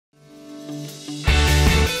Hey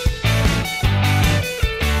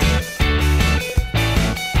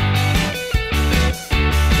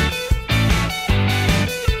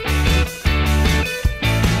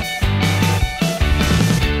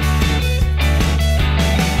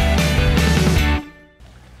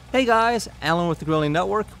guys, Alan with the Grilling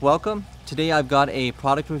Network. Welcome. Today I've got a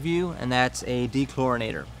product review, and that's a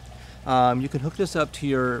De-Chlorinator. You can hook this up to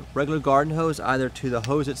your regular garden hose, either to the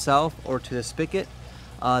hose itself or to the spigot.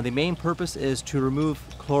 The main purpose is to remove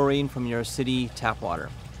chlorine from your city tap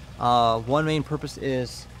water. One main purpose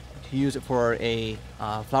is to use it for a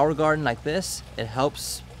flower garden like this. It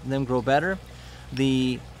helps them grow better.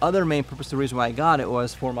 The other main purpose, the reason why I got it,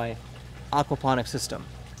 was for my aquaponic system.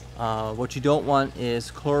 What you don't want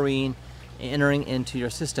is chlorine entering into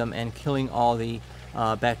your system and killing all the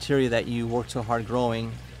bacteria that you work so hard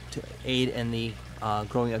growing to aid in the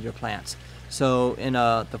growing of your plants. So in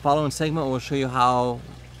the following segment, we'll show you how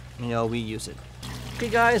we use it. Okay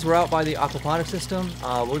guys, we're out by the aquaponic system.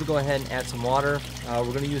 We're going to go ahead and add some water. We're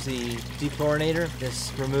going to use the De-Chlorinator.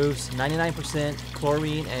 This removes 99%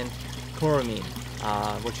 chlorine and chloramine,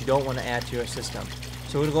 which you don't want to add to your system.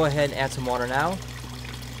 So we're going to go ahead and add some water now.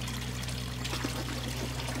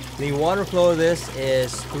 The water flow of this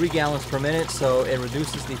is 3 gallons per minute, so it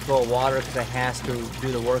reduces the flow of water because it has to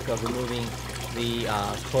do the work of removing the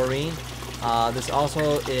chlorine. This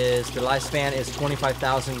also is, the lifespan is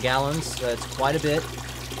 25,000 gallons, so it's quite a bit.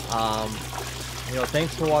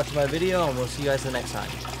 Thanks for watching my video, and we'll see you guys the next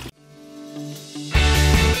time.